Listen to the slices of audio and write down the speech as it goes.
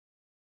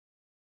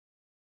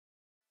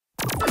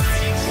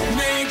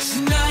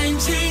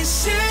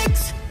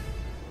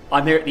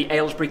I'm here at the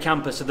Aylesbury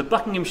Campus of the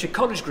Buckinghamshire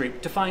College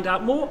Group to find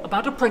out more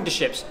about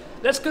apprenticeships.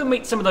 Let's go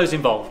meet some of those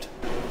involved.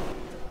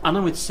 And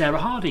I'm with Sarah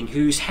Harding,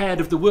 who's head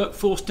of the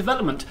workforce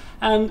development.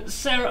 And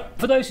Sarah,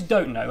 for those who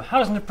don't know, how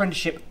does an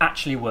apprenticeship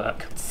actually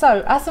work?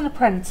 So, as an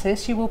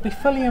apprentice, you will be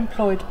fully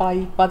employed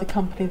by the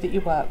company that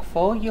you work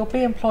for. You'll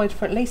be employed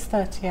for at least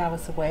 30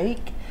 hours a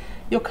week.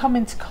 You'll come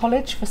into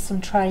college for some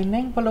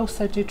training. We'll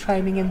also do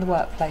training in the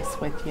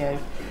workplace with you.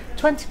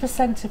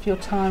 20% of your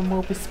time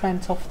will be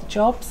spent off the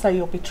job, so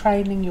you'll be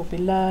training, you'll be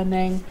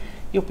learning,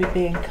 you'll be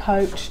being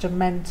coached and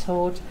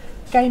mentored,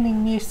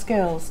 gaining new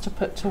skills to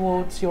put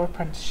towards your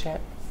apprenticeship.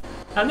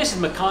 And this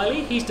is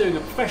Mikhali. He's doing a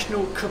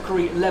professional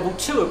cookery level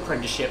 2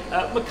 apprenticeship.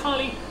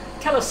 Mikhali,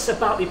 tell us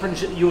about the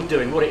apprenticeship that you're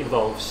doing, what it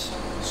involves.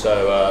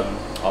 So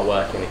I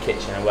work in the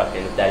kitchen, I work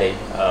in the deli,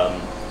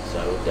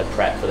 so the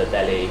prep for the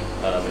deli,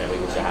 and then we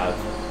also have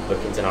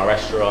bookings in our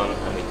restaurant,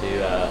 and we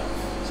do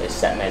say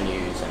set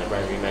menus and a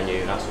recipe menu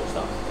and that sort of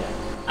stuff.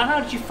 Yeah. And how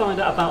did you find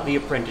out about the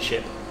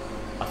apprenticeship?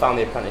 I found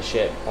the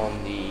apprenticeship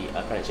on the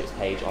apprenticeships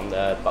page on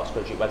the Bucks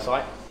College Group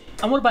website.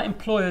 And what about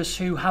employers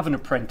who have an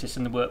apprentice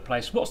in the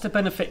workplace? What's the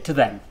benefit to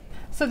them?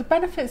 So the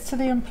benefits to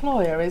the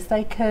employer is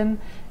they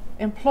can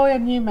employ a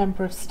new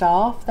member of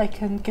staff, they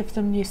can give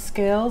them new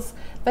skills,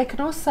 they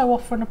can also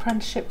offer an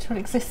apprenticeship to an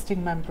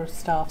existing member of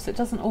staff, so it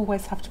doesn't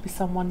always have to be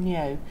someone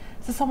new.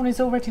 So someone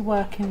who's already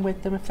working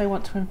with them, if they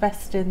want to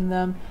invest in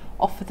them,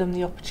 offer them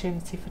the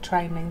opportunity for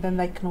training, then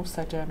they can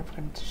also do an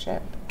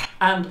apprenticeship.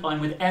 And I'm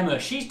with Emma.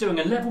 She's doing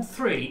a level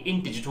 3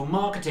 in digital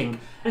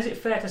marketing. Is it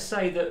fair to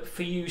say that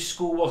for you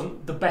school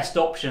wasn't the best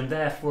option,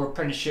 therefore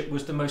apprenticeship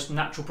was the most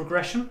natural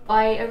progression?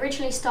 I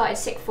originally started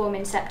sixth form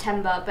in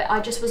September, but I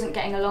just wasn't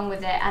getting along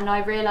with it, and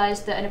I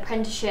realised that an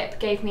apprenticeship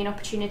gave me an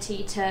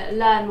opportunity to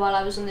learn while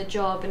I was on the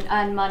job and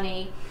earn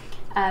money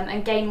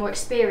and gain more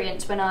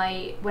experience when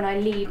I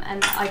leave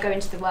and I go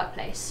into the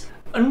workplace.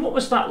 And what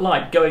was that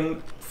like,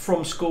 going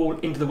from school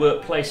into the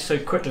workplace so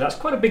quickly? That's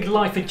quite a big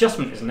life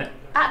adjustment, isn't it?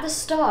 At the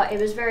start, it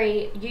was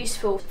very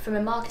useful from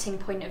a marketing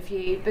point of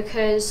view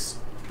because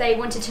they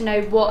wanted to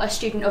know what a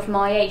student of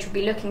my age would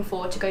be looking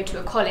for to go to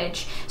a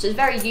college. So it's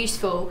very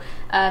useful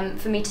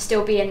for me to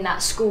still be in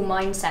that school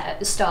mindset at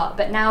the start.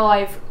 But now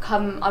I've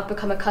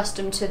become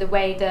accustomed to the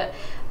way that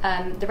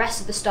the rest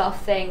of the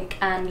staff think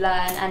and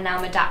learn, and now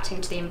I'm adapting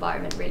to the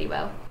environment really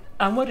well.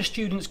 And where do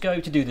students go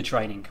to do the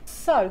training?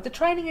 So the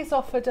training is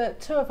offered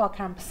at 2 of our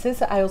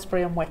campuses at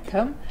Aylesbury and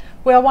Wickham.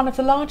 We are one of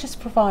the largest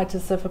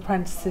providers of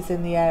apprentices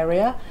in the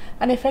area,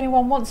 and if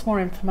anyone wants more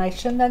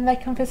information then they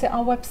can visit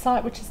our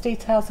website, which has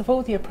details of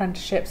all the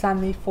apprenticeships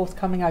and the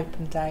forthcoming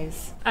open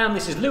days. And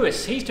this is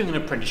Lewis. He's doing an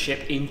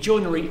apprenticeship in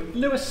joinery.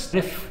 Lewis,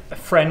 if a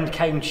friend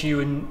came to you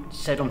and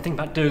said, I'm thinking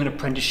about doing an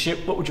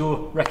apprenticeship, what would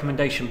your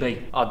recommendation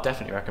be? I'd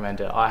definitely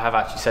recommend it. I have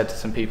actually said to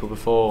some people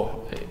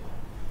before,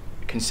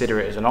 consider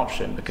it as an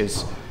option,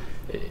 because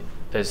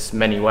there's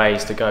many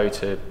ways to go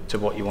to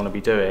what you want to be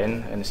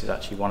doing, and this is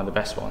actually one of the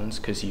best ones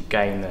because you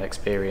gain the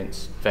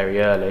experience very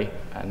early,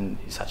 and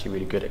it's actually a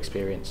really good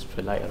experience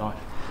for later life.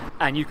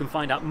 And you can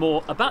find out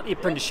more about the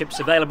apprenticeships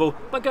available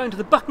by going to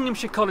the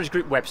Buckinghamshire College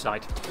Group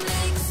website.